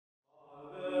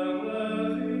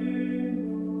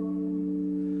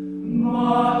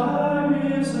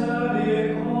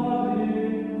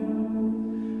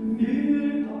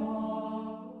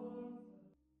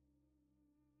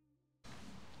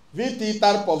Vi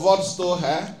tittar på vårt stå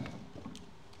här.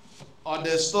 Och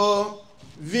det står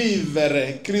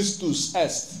vivere Christus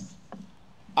est.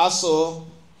 Alltså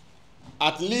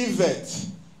att livet,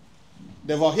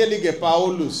 det var helige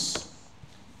Paulus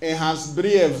i hans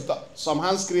brev som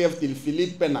han skrev till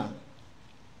Filipperna.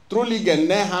 Troligen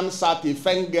när han satt i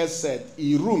fängelset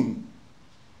i Rom.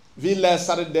 Vi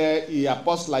läser det i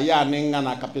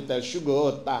Apostlagärningarna kapitel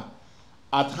 28.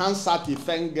 Att han satt i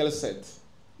fängelset.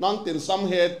 Någonting som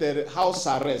heter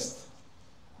house arrest.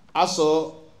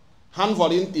 Alltså, han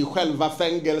var inte i själva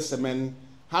fängelset, men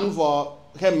han var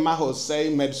hemma hos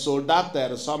sig med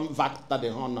soldater som vaktade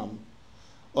honom.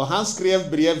 Och han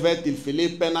skrev brevet till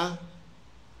Filipperna.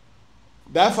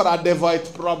 Därför att det var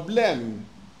ett problem.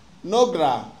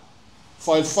 Några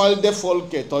förföljde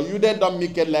folket och gjorde dem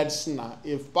mycket ledsna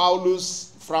i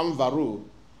Paulus framvaro.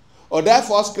 Och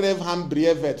därför skrev han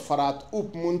brevet för att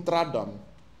uppmuntra dem.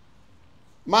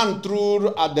 Man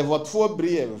tror att det var 2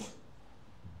 brev.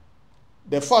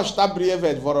 Det första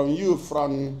brevet var ju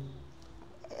från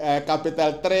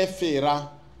kapitel 3-4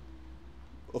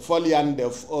 och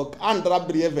följande. Och andra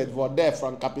brevet var det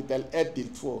från kapitel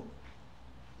 1-2.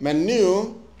 Men nu,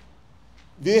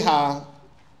 vi har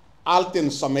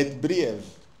allting som ett brev.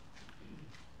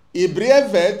 I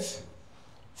brevet,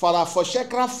 för att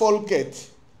försäkra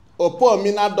folket och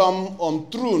påminna dem om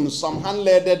tron som han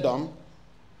ledde dem,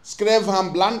 skrev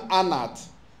han bland annat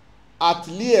att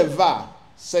leva,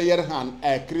 säger han,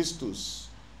 är Kristus.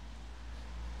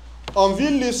 Om vi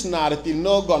lyssnar till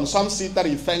någon som sitter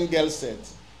i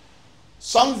fängelset,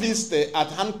 som visste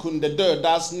att han kunde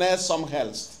dödas när som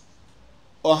helst,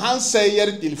 och han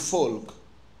säger till folk,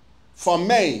 för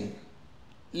mig,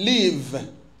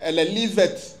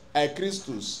 livet är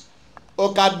Kristus,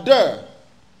 och att dö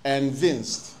är en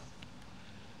vinst.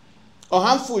 Och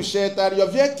han fortsätter,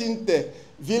 jag vet inte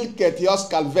vilket jag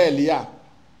ska välja.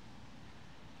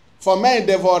 För mig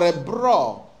det var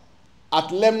bra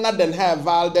att lämna den här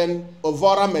världen och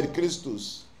vara med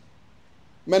Kristus.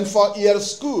 Men för er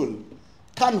skull,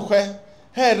 kanske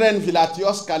Herren vill att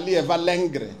jag ska leva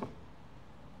längre.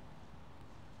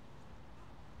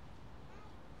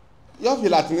 Jag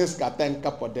vill att ni ska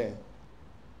tänka på det.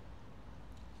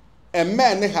 En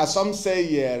människa som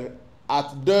säger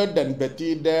att döden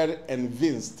betyder en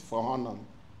vinst för honom.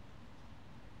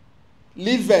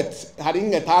 Livet har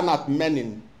inget annat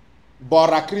mening,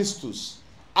 bara Kristus.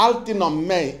 Allt inom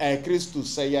mig är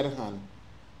Kristus, säger han.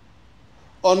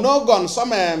 Och någon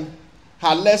som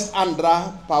har läst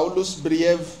andra Paulus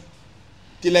brev,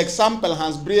 till exempel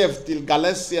hans brev till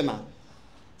Galatierna,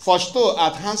 förstår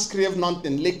att han skrev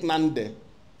någonting liknande.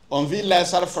 Om vi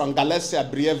läser från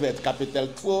Galatierbrevet kapitel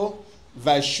 2,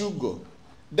 vers 20.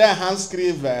 Där han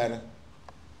skriver: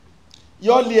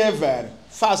 jag lever,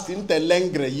 fast inte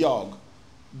längre jag.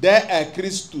 Det är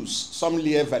Kristus som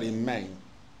lever i mig.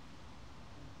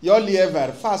 Jag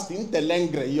lever, fast inte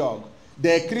längre jag.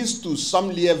 Det är Kristus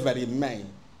som lever i mig.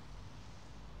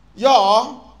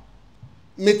 Ja,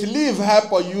 mitt liv här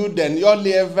på jorden, jag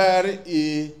lever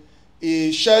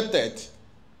i köttet.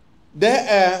 Det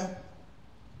är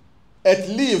ett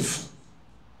liv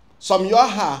som jag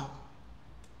har.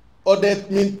 Och det är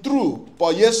min tro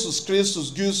på Jesus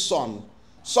Kristus, Guds son,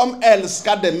 som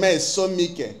älskade mig så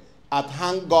mycket att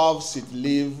han gav sitt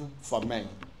liv för mig.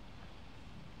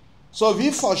 Så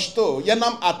vi förstår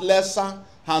genom att läsa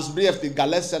hans brev till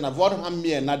Galatierna vad han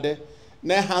menade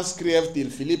när han skrev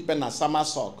till Filipperna samma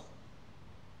sak.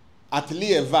 Att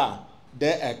leva,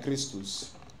 det är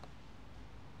Kristus.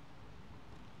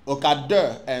 Och att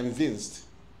dö är en vinst.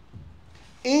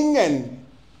 Ingen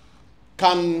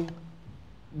kan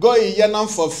gå igenom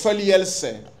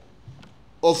förföljelse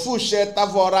och fortsätta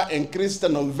vara en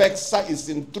kristen och växa i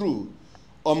sin tro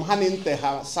om han inte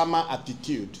har samma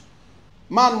attityd.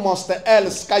 Man måste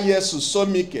älska Jesus så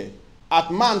mycket att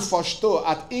man förstår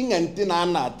att ingenting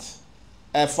annat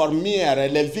är för mer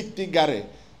eller viktigare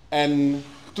än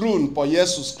tron på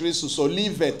Jesus Kristus och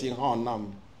livet i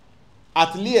honom.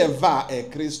 Att leva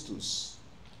är Kristus.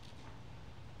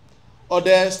 Och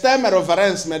det stämmer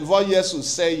överens med vad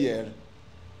Jesus säger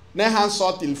när han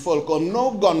sa till folk, om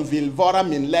någon vill vara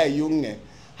min lärjunge,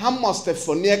 han måste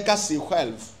förneka sig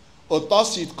själv och ta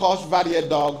sitt kors varje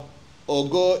dag och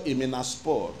gå i mina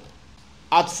spår.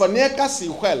 Att förneka sig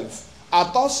själv,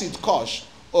 att ta sitt kors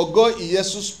och gå i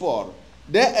Jesus spår,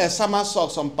 det är samma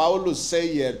sak som Paulus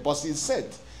säger på sitt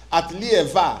sätt. Att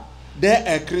leva, det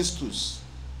är Kristus.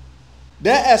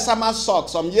 Det är samma sak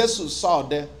som Jesus sa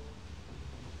det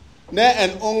när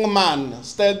en ung man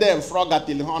ställde en fråga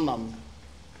till honom.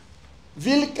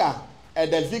 Vilka är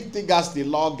det viktigaste i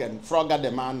lagen?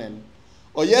 Frågade mannen.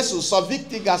 Och Jesus sa,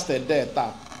 viktigast är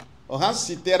detta. Och han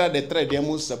citerar det tredje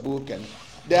Moseboken.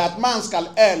 Det att man ska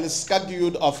älska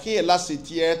Gud av hela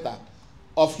sitt hjärta,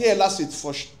 av hela sitt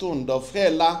förstånd, av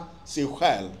hela sig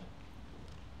själv.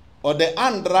 Och det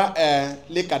andra är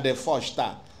lika det första.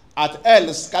 Att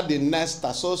älska din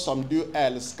nästa så som du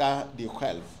älskar dig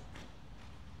själv.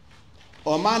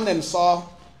 Och mannen sa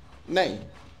nej.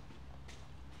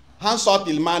 Han sa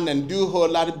till mannen, du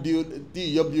håller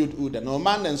budorden. Och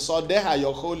mannen sa, det har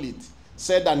jag hållit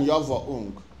sedan jag var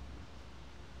ung.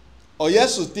 Och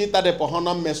Jesus tittade på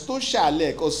honom med stor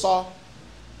kärlek och sa,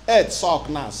 ett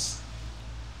saknas.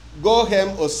 Gå hem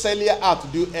och sälj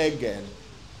allt du äger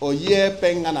och ge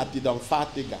pengarna till de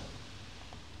fattiga.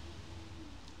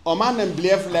 Och mannen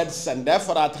blev ledsen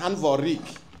därför att han var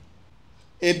rik.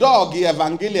 Idag i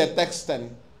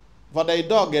evangelietexten, var det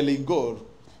idag eller igår?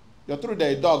 Jag tror det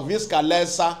är idag. Vi ska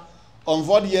läsa om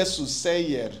vad Jesus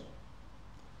säger.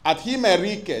 Att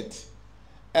himmelriket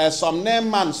är som när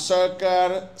man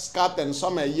söker skatten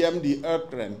som är gömd i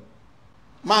öknen.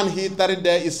 Man hittar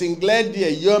det i sin glädje,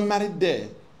 gömmer det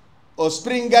och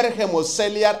springer hem och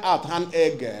säljer allt han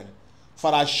äger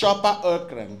för att köpa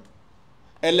öknen.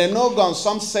 Eller någon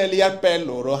som säljer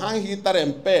pärlor och han hittar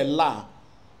en pärla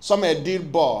som är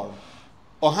dyrbar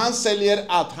och han säljer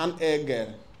allt han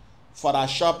äger för att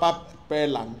köpa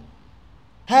pärlan.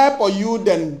 Här på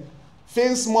jorden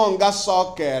finns många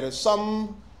saker som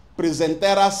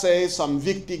presenterar sig som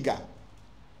viktiga.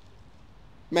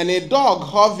 Men idag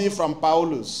har vi från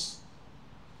Paulus.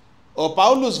 Och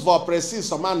Paulus var precis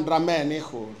som andra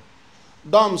människor.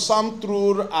 De som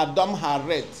tror att de har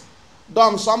rätt.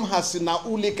 De som har sina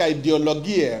olika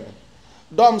ideologier.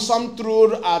 De som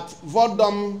tror att vad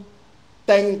de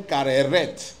tänker är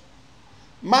rätt.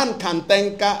 Man kan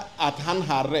tänka att han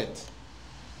har rätt.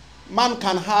 Man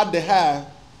kan ha det här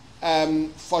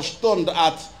förstånd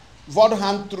att vad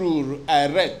han tror är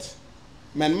rätt.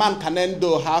 Men man kan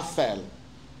ändå ha fel.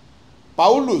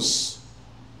 Paulus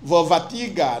var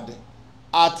övertygad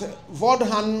att vad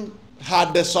han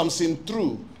hade som sin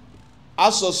tro,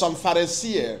 alltså som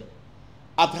fariséer,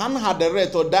 att han hade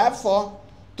rätt och därför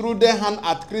trodde han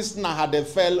att kristna hade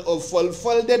fel och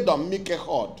fullföljde dem mycket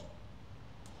hårt.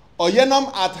 Och genom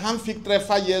att han fick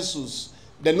träffa Jesus,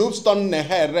 den uppståndne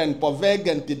Herren, på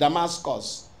vägen till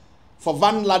Damaskus,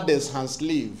 förvandlades hans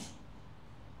liv.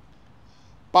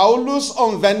 Paulus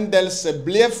omvändelse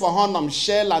blev för honom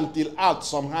källan till allt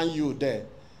som han gjorde.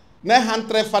 När han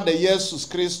träffade Jesus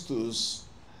Kristus,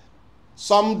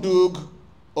 som dog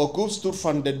och uppstod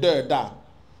från de döda,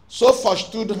 så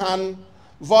förstod han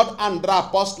vad andra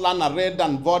apostlarna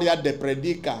redan började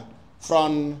predika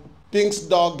från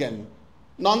pingstdagen.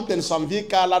 Någonting som vi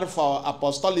kallar för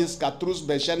apostoliska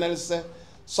trosbekännelse,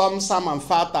 som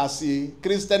sammanfattas i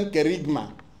kristen kerygma.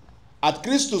 Att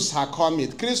Kristus har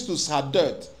kommit, Kristus har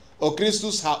dött och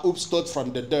Kristus har uppstått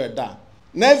från de döda.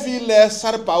 När vi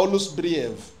läser Paulus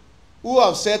brev,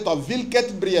 oavsett av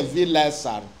vilket brev vi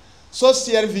läser, så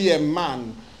ser vi en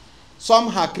man som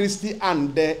har Kristi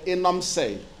ande inom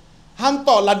sig. Han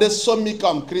talade så mycket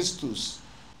om Kristus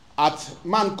att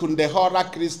man kunde höra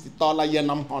Kristi tala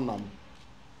genom honom.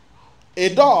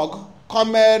 Idag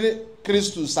kommer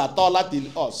Kristus att tala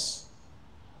till oss.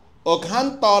 Och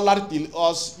han talar till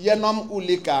oss genom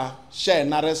olika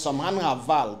tjänare som han har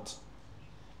valt.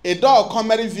 Idag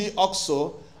kommer vi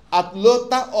också att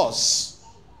låta oss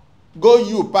gå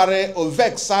djupare och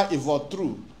växa i vår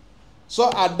tro. Så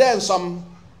att den som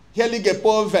helige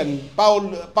påven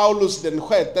Paulus den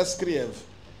sjätte skrev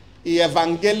i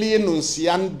Evangelii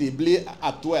Nunciandi blir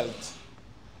aktuellt.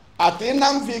 Att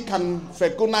innan vi kan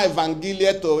förkunna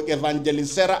evangeliet och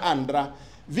evangelisera andra,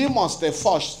 vi måste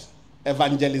först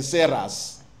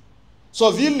evangeliseras.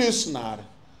 Så vi lyssnar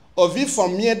och vi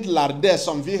förmedlar det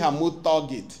som vi har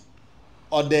mottagit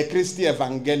och det är Kristi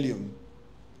evangelium.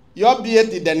 Jag ber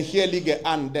till den helige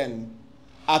anden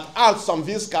att allt som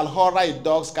vi ska höra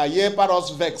idag ska hjälpa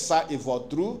oss växa i vår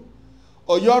tro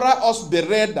och göra oss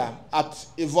beredda att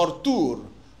i vår tur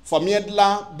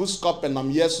förmedla budskapen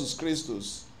om Jesus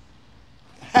Kristus.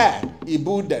 Här i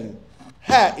Boden,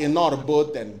 här i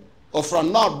Norrbotten och från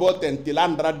Norrbotten till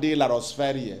andra delar av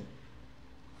Sverige.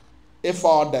 I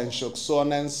Faderns och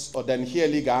Sonens och den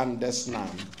heliga Andes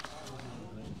namn.